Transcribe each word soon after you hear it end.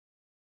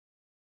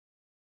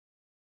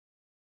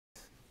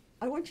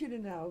I want you to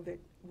know that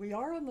we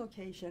are on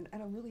location,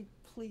 and I'm really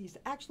pleased,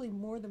 actually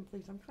more than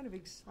pleased, I'm kind of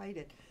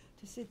excited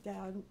to sit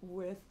down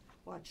with,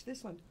 watch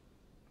this one,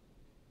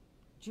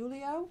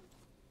 Giulio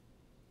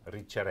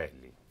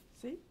Ricciarelli.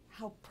 See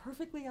how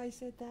perfectly I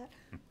said that?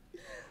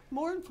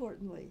 More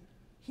importantly,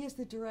 he is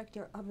the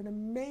director of an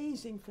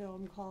amazing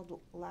film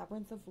called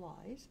Labyrinth of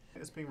Lies.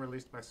 It's being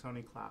released by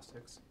Sony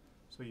Classics,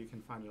 so you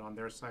can find it on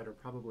their site or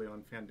probably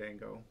on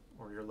Fandango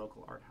or your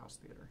local art house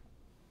theater.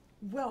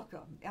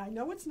 Welcome. I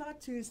know it's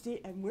not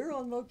Tuesday and we're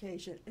on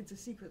location. It's a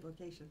secret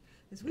location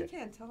because we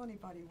can't tell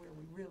anybody where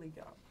we really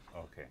go.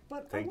 Okay.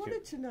 But Thank I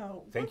wanted you. to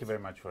know. Thank you very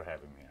much for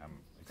having me. I'm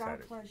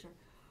excited. Our pleasure.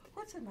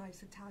 What's a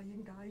nice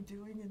Italian guy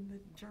doing in the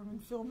German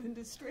film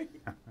industry?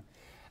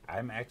 I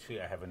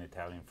have an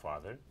Italian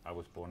father. I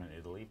was born in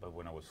Italy, but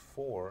when I was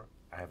 4,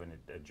 I have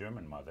a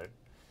German mother.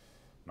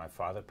 My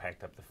father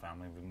packed up the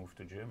family and we moved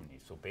to Germany.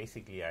 So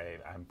basically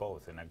I'm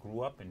both, and I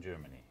grew up in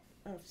Germany.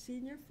 I've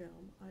seen your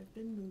film. I've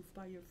been moved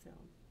by your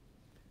film.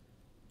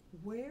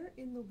 Where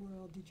in the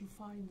world did you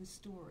find the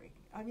story?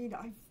 I mean,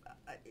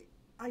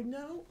 I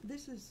know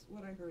this is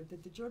what I heard,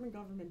 that the German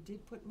government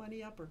did put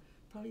money up, or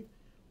probably.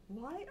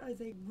 Why are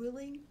they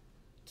willing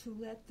to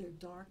let their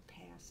dark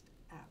past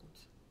out?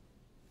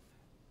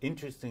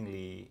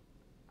 Interestingly,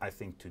 I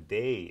think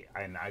today,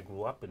 and I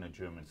grew up in a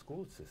German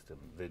school system,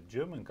 the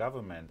German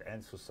government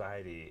and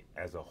society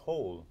as a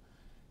whole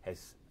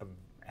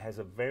has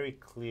a very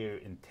clear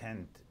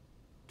intent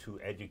to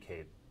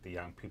educate the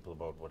young people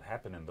about what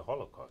happened in the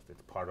Holocaust.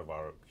 It's part of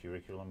our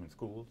curriculum in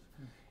schools.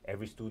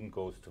 Every student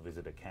goes to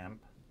visit a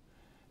camp.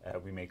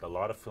 We make a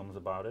lot of films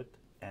about it,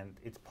 and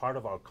it's part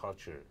of our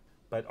culture.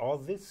 But all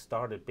this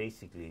started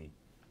basically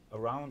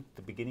around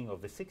the beginning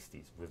of the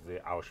 60s with the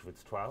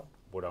Auschwitz trial,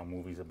 what our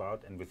movie's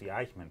about, and with the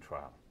Eichmann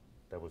trial.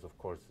 That was, of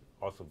course,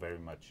 also very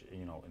much,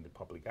 in the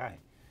public eye.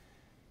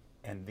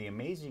 And the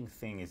amazing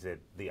thing is that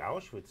the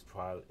Auschwitz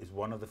trial is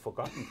one of the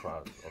forgotten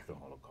trials of the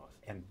Holocaust.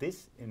 And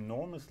this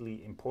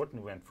enormously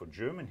important event for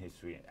German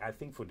history, I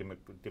think for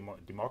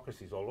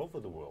democracies all over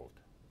the world,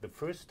 the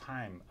first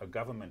time a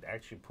government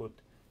actually put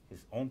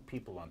his own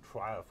people on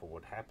trial for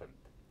what happened.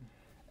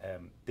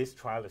 This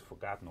trial is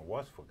forgotten, or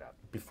was forgotten.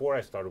 Before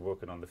I started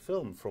working on the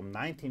film, from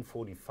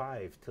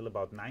 1945 till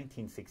about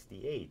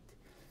 1968,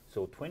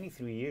 so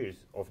 23 years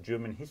of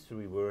German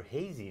history were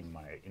hazy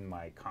in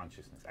my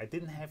consciousness. I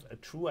didn't have a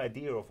true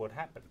idea of what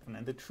happened.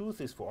 And the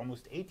truth is, for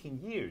almost 18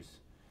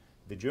 years,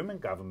 the German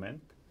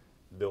government,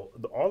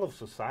 all of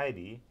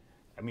society,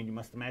 I mean, you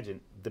must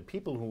imagine, the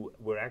people who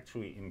were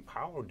actually in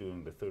power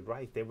during the Third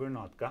Reich, they were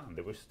not gone.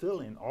 They were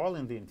still all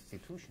in the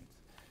institutions.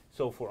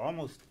 So for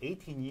almost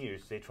 18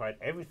 years, they tried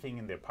everything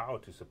in their power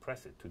to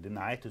suppress it, to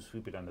deny it, to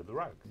sweep it under the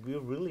rug. We're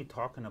really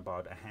talking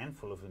about a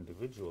handful of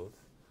individuals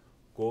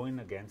going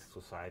against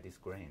society's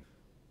grain.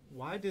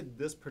 Why did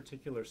this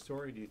particular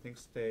story, do you think,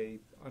 stay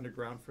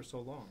underground for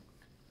so long?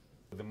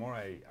 The more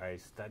I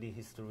study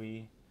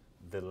history,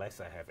 the less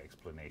I have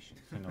explanations.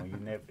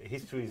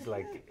 History is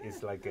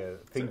like a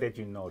thing that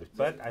you notice.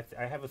 But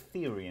I have a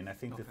theory, and I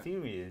think the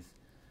theory is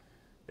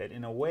that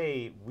in a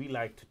way we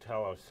like to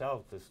tell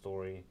ourselves the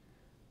story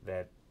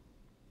that,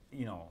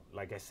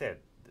 like I said,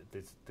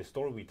 the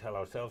story we tell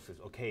ourselves is,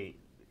 okay,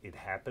 it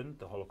happened,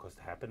 the Holocaust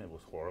happened, it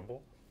was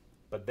horrible,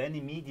 but then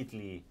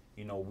immediately,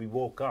 we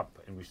woke up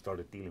and we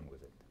started dealing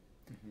with it.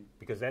 Mm-hmm.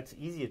 Because that's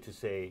easier to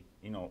say,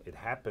 it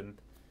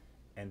happened,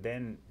 and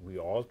then we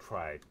all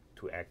tried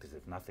to act as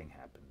if nothing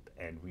happened,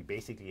 and we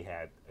basically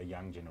had a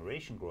young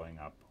generation growing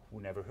up who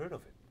never heard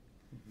of it.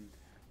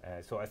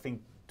 Mm-hmm. So I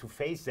think to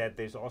face that,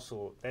 that's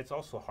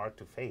also hard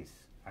to face,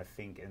 I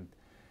think, and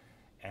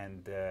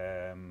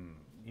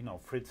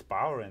Fritz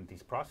Bauer and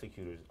these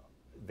prosecutors,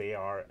 they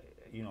are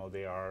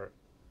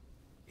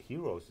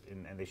heroes,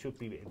 and they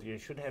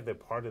should have their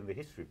part in the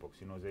history books.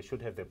 They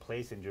should have their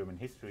place in German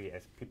history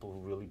as people who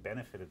really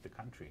benefited the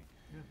country.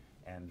 Yeah.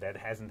 And that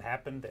hasn't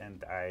happened,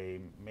 and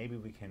maybe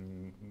we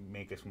can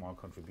make a small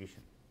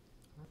contribution.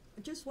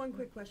 Just one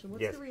quick question.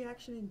 What's the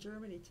reaction in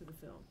Germany to the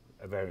film?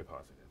 Very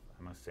positive,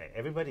 I must say.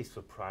 Everybody's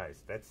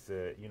surprised. That's,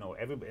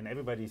 and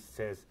everybody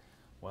says,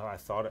 well,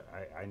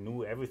 I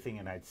knew everything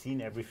and I'd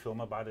seen every film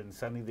about it, and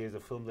suddenly there's a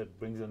film that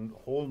brings a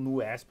whole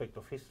new aspect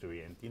of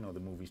history, and the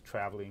movie's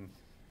traveling.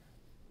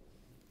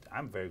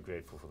 I'm very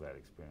grateful for that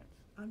experience.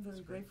 I'm very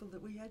grateful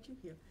that we had you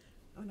here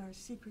on our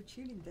secret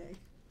shooting day.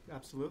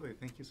 Absolutely.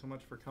 Thank you so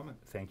much for coming.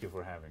 Thank you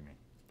for having me.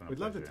 We'd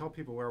love to tell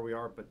people where we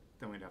are, but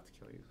then we'd have to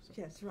kill you. So.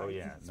 Yes, right. Oh,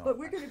 yeah. No. But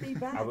we're going to be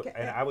back.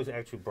 And I was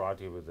actually brought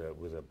here with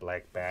a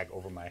black bag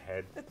over my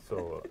head,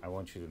 so I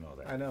want you to know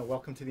that. I know.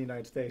 Welcome to the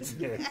United States.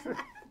 Yes.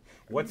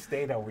 What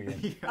state are we in?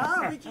 Yeah.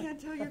 Oh, we can't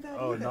tell you that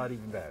Oh, either. not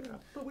even that. No.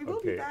 But we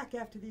will be back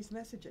after these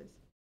messages.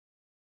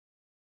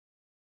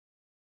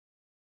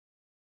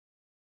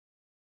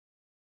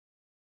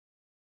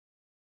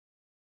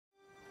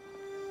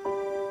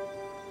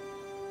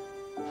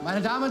 Meine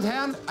Damen und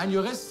Herren, ein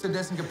Jurist, in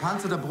dessen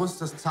gepanzerter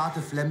Brust das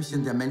zarte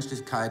Flämmchen der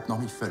Menschlichkeit noch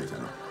nicht völlig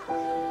erlosch.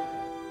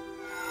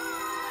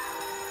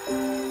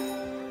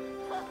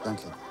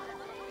 Danke.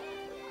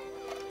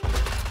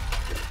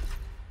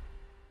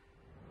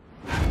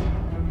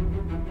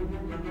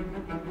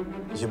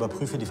 Ich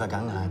überprüfe die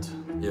Vergangenheit.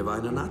 Hier war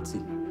eine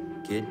Nazi.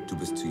 Kind, du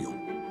bist zu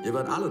jung. Ihr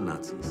wart alle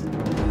Nazis.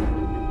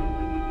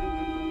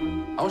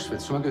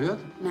 Auschwitz, schon mal gehört?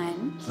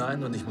 Nein.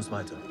 Nein, und ich muss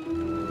weiter.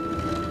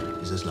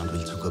 Dieses Land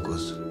will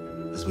Zuckerguss.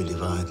 Es will die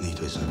Wahrheit nicht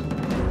wissen.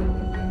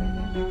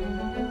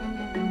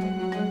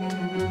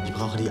 Ich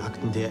brauche die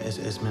Akten der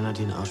SS-Männer,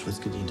 die in Auschwitz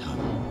gedient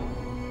haben.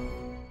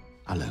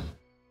 Alle.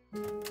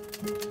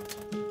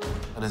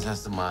 Und das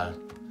erste Mal,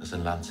 dass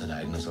ein Land seine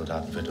eigenen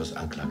Soldaten für etwas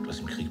anklagt, was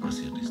im Krieg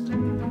passiert ist.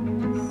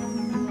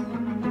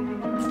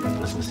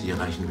 Das, was sie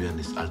erreichen werden,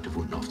 ist, alte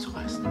Wunden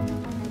aufzureißen.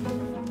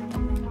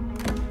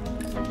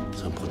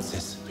 So ein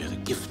Prozess wäre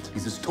Gift.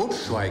 Dieses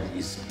Totschweigen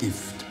ist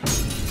Gift.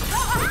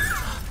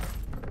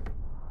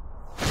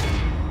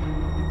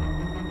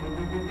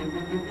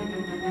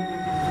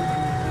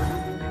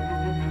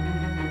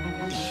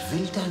 Ich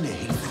will deine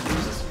Hilfe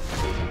nicht.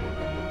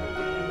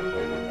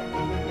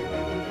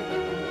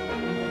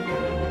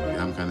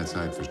 Wir haben keine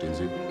Zeit, verstehen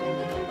Sie?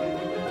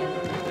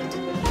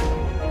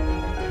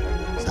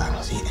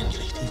 Sagen Sie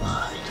endlich die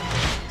Wahrheit.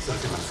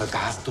 Sollte man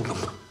vergasen, du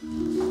Lump.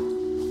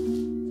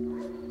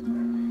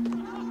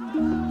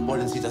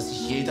 Wollen Sie, dass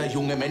sich jeder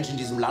junge Mensch in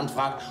diesem Land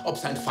fragt, ob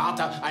sein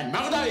Vater ein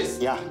Mörder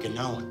ist? Ja,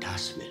 genau,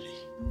 das will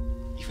ich.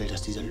 Ich will,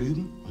 dass diese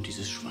Lügen und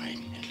dieses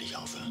Schweigen endlich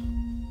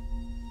aufhören.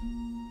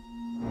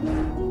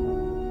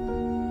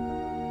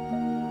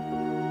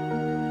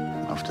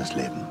 Auf das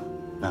Leben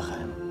nach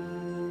einem.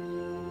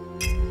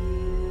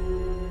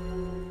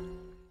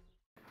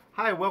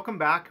 Hi, welcome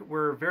back.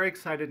 We're very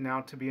excited now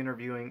to be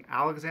interviewing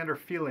Alexander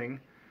Fehling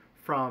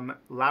from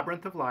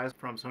Labyrinth of Lies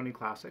from Sony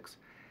Classics.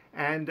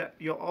 And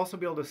you'll also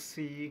be able to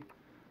see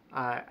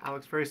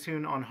Alex very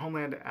soon on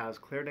Homeland as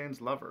Claire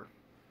Danes' lover.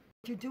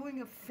 You're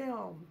doing a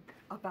film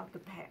about the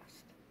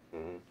past,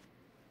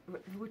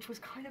 which was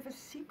kind of a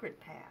secret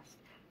past.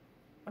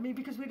 I mean,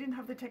 because we didn't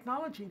have the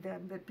technology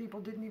then, that people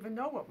didn't even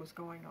know what was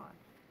going on.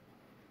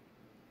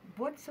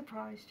 What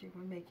surprised you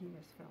when making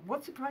this film?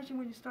 What surprised you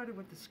when you started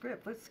with the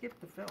script? Let's skip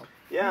the film.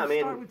 Yeah, I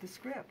mean, start with the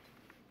script.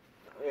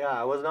 Yeah,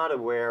 I was not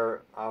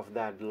aware of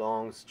that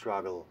long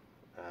struggle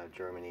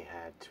Germany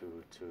had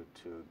to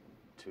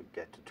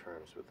get to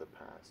terms with the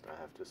past, I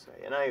have to say.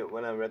 And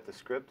when I read the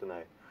script and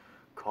I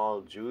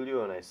called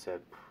Giulio and I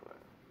said,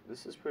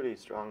 this is pretty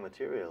strong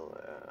material.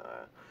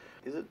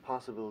 Is it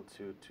possible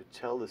to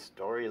tell the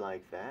story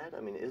like that?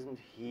 I mean, isn't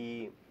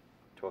he,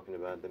 talking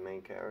about the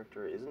main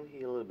character, isn't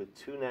he a little bit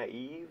too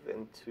naive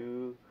and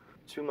too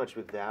much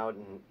without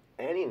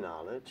any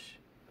knowledge?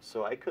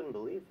 So I couldn't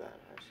believe that,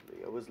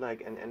 actually. It was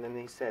like, and then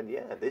he said,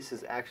 yeah, this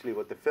is actually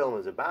what the film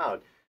is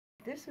about.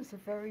 This is a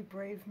very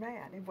brave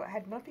man. It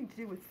had nothing to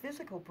do with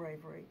physical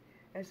bravery,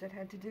 as it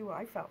had to do,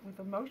 I felt, with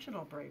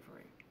emotional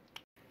bravery.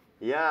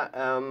 Yeah.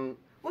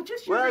 Well,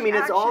 just your well, I mean,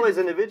 reaction. it's always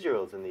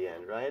individuals in the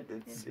end, right?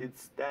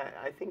 It's that.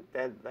 I think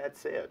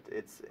that's it.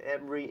 It's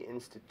every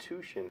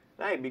institution,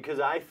 right? Because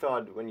I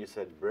thought when you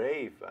said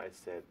brave, I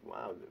said,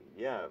 wow,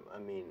 yeah. I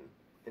mean,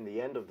 in the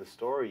end of the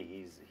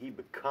story, he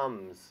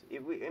becomes. I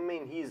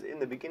mean, he's in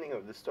the beginning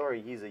of the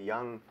story. He's a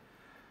young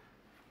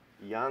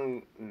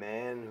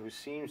man who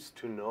seems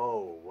to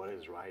know what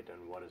is right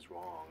and what is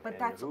wrong, but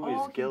and that's who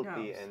all is guilty he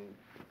knows. and.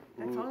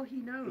 That's all he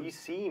knows. He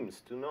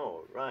seems to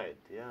know, right?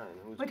 Yeah, and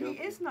who's But guilty.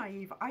 he is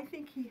naive. I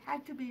think he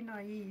had to be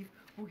naive,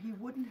 or he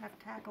wouldn't have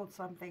tackled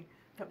something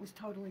that was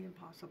totally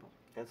impossible.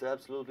 That's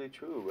absolutely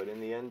true. But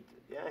in the end,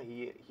 yeah,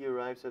 he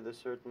arrives at a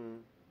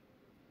certain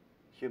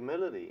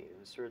humility,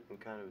 a certain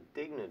kind of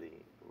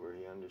dignity, where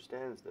he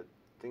understands that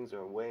things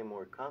are way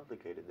more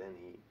complicated than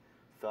he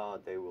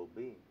thought they will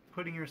be.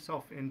 Putting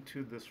yourself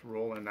into this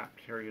role in that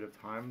period of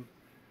time,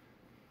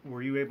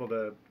 were you able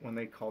to, when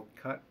they called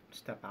cut,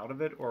 step out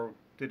of it, or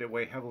did it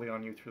weigh heavily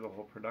on you through the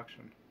whole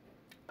production?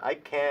 I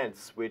can't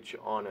switch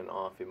on and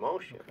off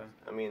emotions. Okay.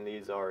 I mean,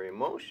 these are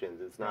emotions.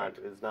 It's not.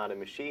 Right. It's not a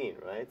machine,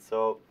 right?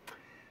 So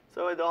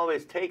it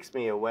always takes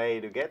me away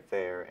to get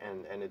there,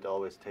 and it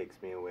always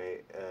takes me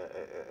away.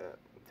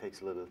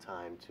 Takes a little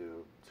time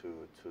to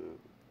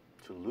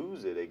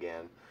lose it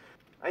again.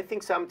 I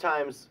think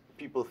sometimes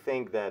people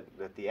think that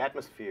the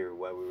atmosphere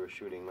while we were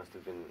shooting must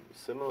have been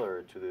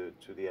similar to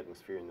the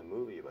atmosphere in the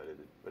movie,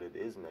 but it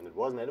isn't, and it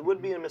wasn't, and it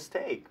would be a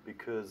mistake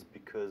because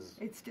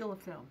It's still a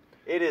film.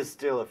 it is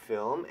still a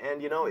film,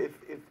 and you know, if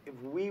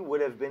we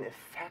would have been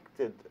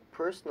affected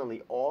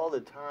personally all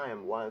the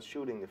time while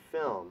shooting the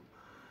film,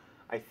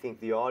 I think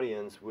the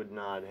audience would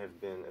not have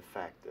been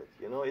affected.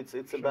 You know,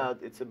 it's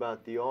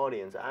about the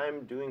audience.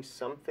 I'm doing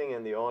something,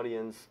 and the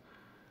audience.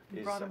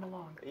 You brought him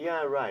along.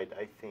 Yeah, right.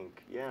 I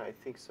think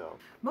so.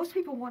 Most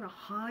people want to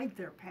hide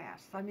their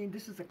past. I mean,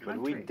 this is a country.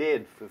 But we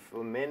did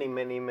for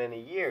many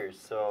years.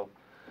 So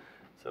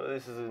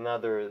this is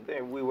another.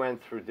 We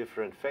went through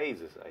different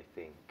phases, I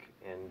think,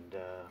 and.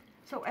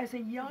 So as a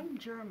young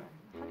German,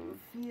 how do you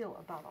feel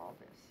about all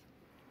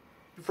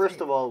this?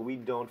 First of all, we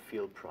don't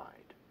feel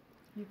pride.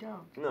 You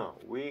don't. No,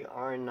 we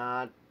are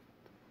not.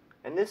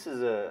 And this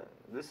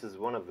is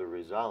one of the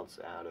results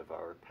out of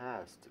our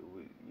past.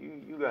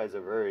 You guys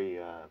are very.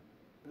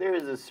 There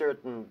is a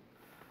certain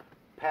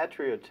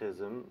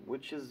patriotism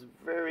which is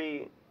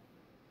very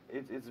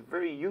it's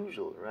very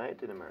usual,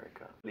 right, in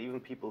America. Even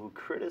people who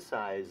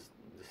criticize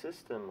the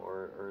system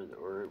or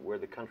where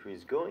the country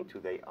is going to,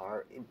 they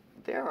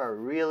are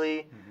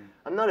really.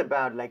 I'm not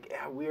about like,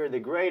 yeah, we are the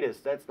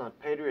greatest. That's not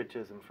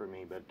patriotism for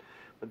me, but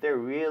they're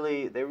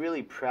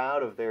really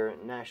proud of their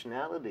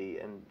nationality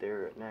and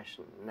their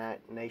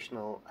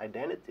national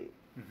identity.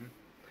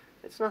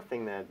 It's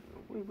nothing that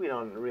we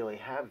don't really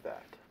have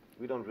that.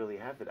 We don't really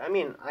have it. I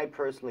mean, I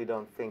personally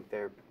don't think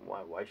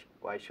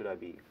why should I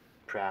be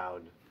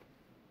proud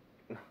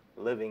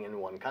living in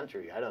one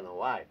country? I don't know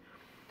why.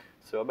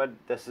 So, but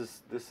this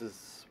is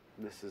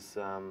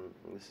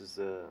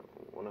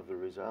one of the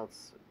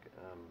results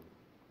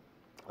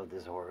of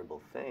this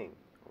horrible thing,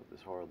 of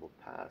this horrible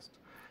past.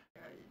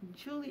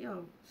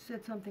 Giulio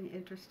said something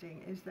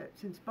interesting, is that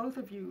since both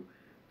of you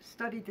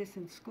studied this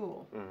in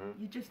school,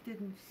 you just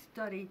didn't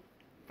study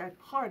that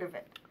part of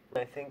it.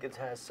 I think it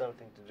has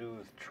something to do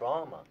with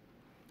trauma.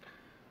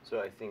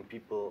 So I think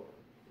people,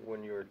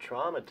 when you're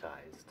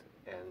traumatized,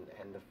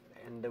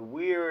 and the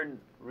weird,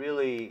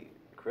 really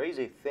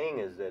crazy thing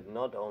is that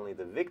not only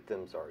the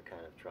victims are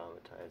kind of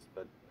traumatized,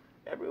 but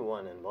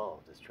everyone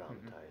involved is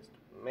traumatized,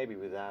 maybe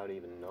without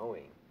even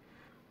knowing.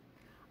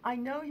 I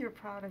know you're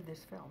proud of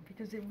this film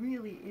because it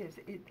really is.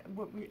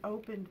 What we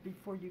opened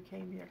before you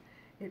came here,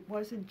 it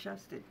wasn't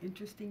just an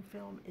interesting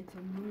film, it's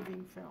a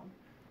moving film.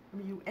 I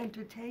mean, you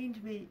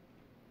entertained me.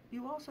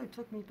 You also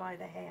took me by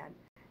the hand,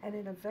 and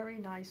in a very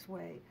nice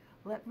way,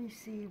 let me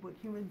see what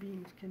human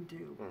beings can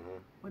do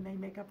when they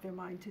make up their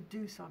mind to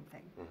do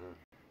something.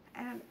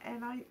 And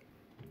I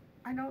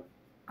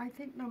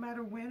think no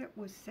matter when it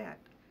was set,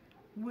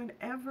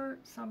 whenever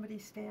somebody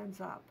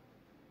stands up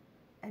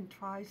and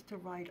tries to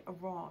right a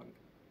wrong,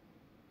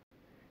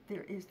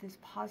 there is this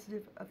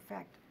positive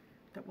effect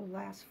that will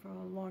last for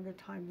a longer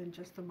time than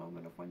just the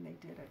moment of when they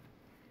did it.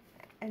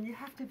 And you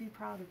have to be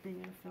proud of being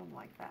in a film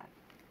like that.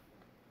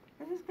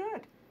 It was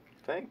good.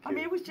 Thank you. I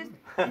mean, it was just,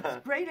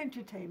 it's great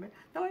entertainment.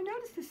 Though I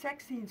noticed the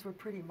sex scenes were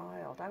pretty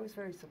mild. I was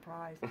very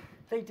surprised.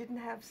 They didn't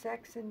have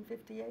sex in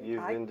 '58.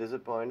 You've been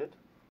disappointed?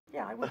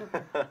 Yeah, I would have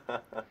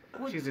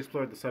been. She's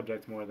explored the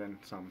subject more than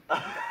some.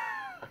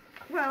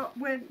 Well,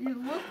 when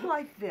you look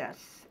like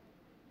this,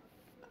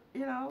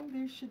 you know,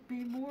 there should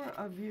be more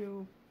of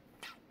you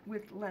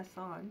with less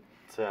on.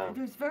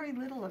 There's very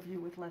little of you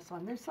with less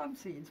on. There's some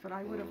scenes, but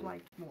I would have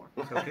liked more.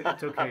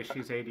 It's okay.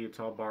 She's 80. It's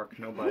all bark,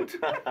 no bite.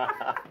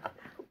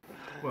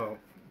 Well,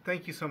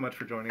 thank you so much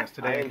for joining us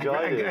today. I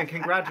enjoyed it. And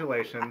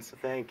congratulations.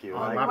 Thank you.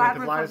 On Labyrinth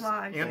of Lies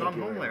and on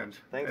you. Homeland.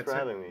 Thanks for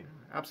having me.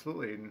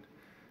 Absolutely. And,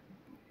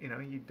 you know,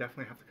 you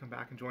definitely have to come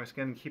back and join us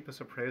again and keep us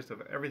appraised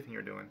of everything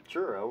you're doing.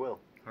 Sure, I will.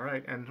 All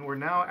right. And we're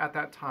now at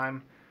that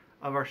time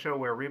of our show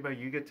where, Reba,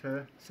 you get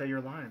to say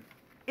your line.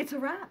 It's a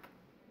wrap.